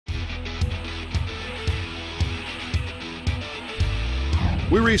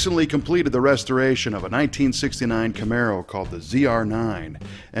We recently completed the restoration of a 1969 Camaro called the ZR9,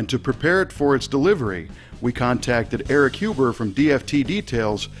 and to prepare it for its delivery, we contacted Erich from DFT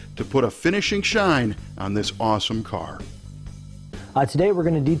Details to put a finishing shine on this awesome car. Today we're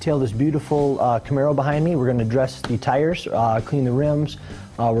going to detail this beautiful Camaro behind me. We're going to dress the tires, clean the rims,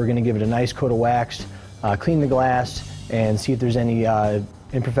 we're going to give it a nice coat of wax, clean the glass, and see if there's any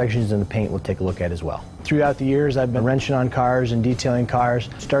imperfections in the paint we'll take a look at as well. Throughout the years I've been wrenching on cars and detailing cars.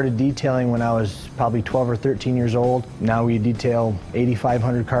 Started detailing when I was probably 12 or 13 years old. Now we detail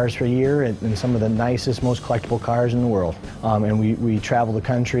 8,500 cars per year and some of the nicest, most collectible cars in the world. And we travel the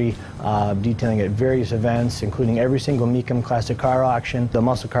country detailing at various events, including every single Mecum Classic Car Auction, the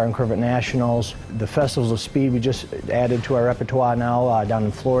Muscle Car and Corvette Nationals, the Festivals of Speed we just added to our repertoire now down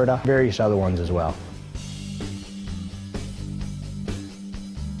in Florida, various other ones as well.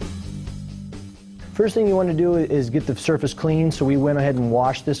 First thing you want to do is get the surface clean, so we went ahead and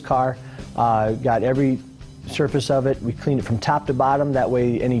washed this car, got every surface of it. We cleaned it from top to bottom, that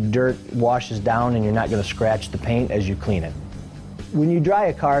way any dirt washes down and you're not going to scratch the paint as you clean it. When you dry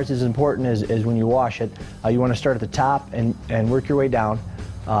a car, it's as important as when you wash it. You want to start at the top and work your way down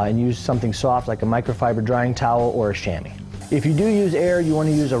and use something soft like a microfiber drying towel or a chamois. If you do use air, you want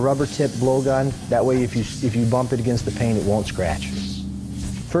to use a rubber tip blowgun, that way if you bump it against the paint it won't scratch.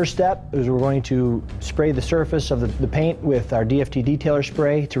 First step is we're going to spray the surface of the paint with our DFT detailer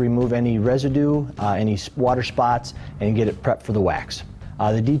spray to remove any residue, any water spots, and get it prepped for the wax.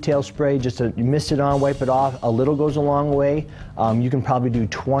 The detail spray, just to mist it on, wipe it off, a little goes a long way. You can probably do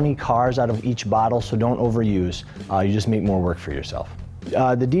 20 cars out of each bottle, so don't overuse. You just make more work for yourself.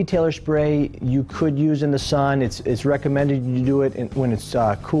 The detailer spray you could use in the sun. It's recommended you do it when it's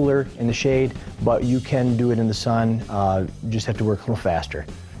cooler in the shade, but you can do it in the sun. You just have to work a little faster.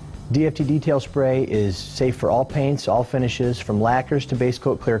 DFT detail spray is safe for all paints, all finishes, from lacquers to base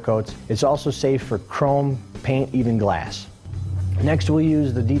coat clear coats. It's also safe for chrome, paint, even glass. Next we'll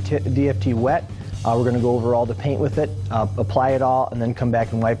use the DFT wet. We're going to go over all the paint with it, apply it all, and then come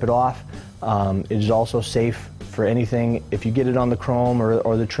back and wipe it off. It is also safe for anything. If you get it on the chrome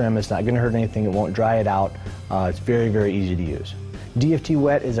or the trim, it's not going to hurt anything. It won't dry it out. It's very, very easy to use. DFT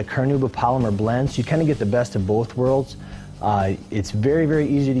wet is a carnauba polymer blend, so you kind of get the best of both worlds. It's very, very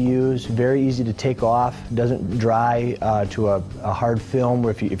easy to use, very easy to take off, doesn't dry to a hard film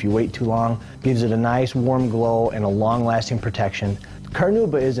where if you wait too long. Gives it a nice warm glow and a long-lasting protection.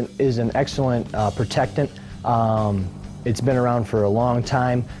 Carnauba is an excellent protectant. It's been around for a long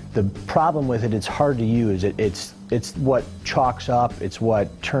time. The problem with it's hard to use. It's what chalks up, it's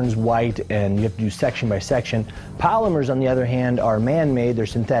what turns white, and you have to do section by section. Polymers, on the other hand, are man-made, they're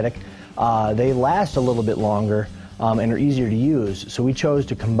synthetic. They last a little bit longer and are easier to use, so we chose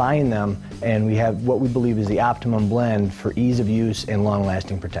to combine them, and we have what we believe is the optimum blend for ease of use and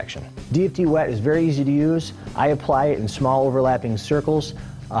long-lasting protection. DFT wet is very easy to use. I apply it in small overlapping circles,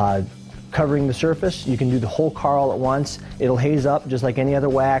 covering the surface. You can do the whole car all at once. It'll haze up just like any other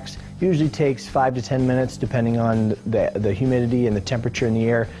wax. Usually takes 5 to 10 minutes depending on the humidity and the temperature in the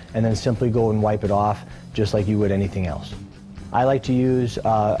air, and then simply go and wipe it off just like you would anything else. I like to use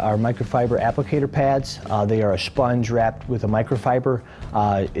our microfiber applicator pads. They are a sponge wrapped with a microfiber.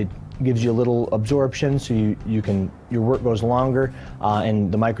 It gives you a little absorption so your work goes longer,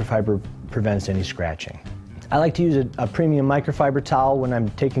 and the microfiber prevents any scratching. I like to use a premium microfiber towel when I'm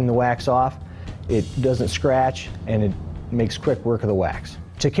taking the wax off. It doesn't scratch and it makes quick work of the wax.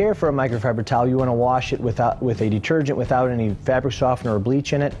 To care for a microfiber towel, you want to wash it with a detergent without any fabric softener or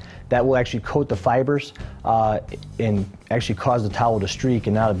bleach in it. That will actually coat the fibers and actually cause the towel to streak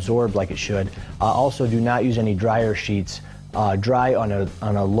and not absorb like it should. Also, do not use any dryer sheets. Dry on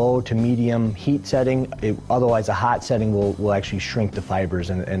a low to medium heat setting. Otherwise, a hot setting will actually shrink the fibers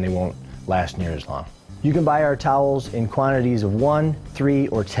and they won't last near as long. You can buy our towels in quantities of 1, 3,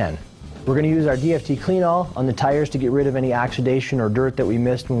 or 10. We're going to use our DFT Clean All on the tires to get rid of any oxidation or dirt that we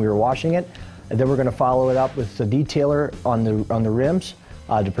missed when we were washing it. And then we're going to follow it up with the detailer on the rims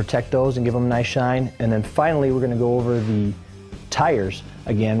to protect those and give them a nice shine. And then finally we're going to go over the tires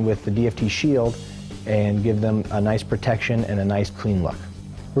again with the DFT Shield and give them a nice protection and a nice clean look.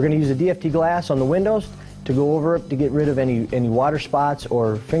 We're going to use the DFT glass on the windows to go over it to get rid of any water spots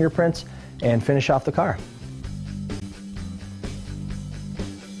or fingerprints and finish off the car.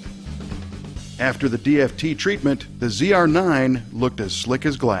 After the DFT treatment, the ZR9 looked as slick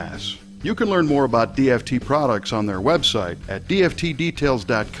as glass. You can learn more about DFT products on their website at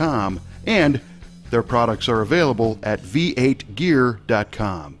dftdetails.com, and their products are available at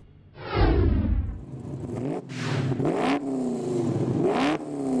V8gear.com.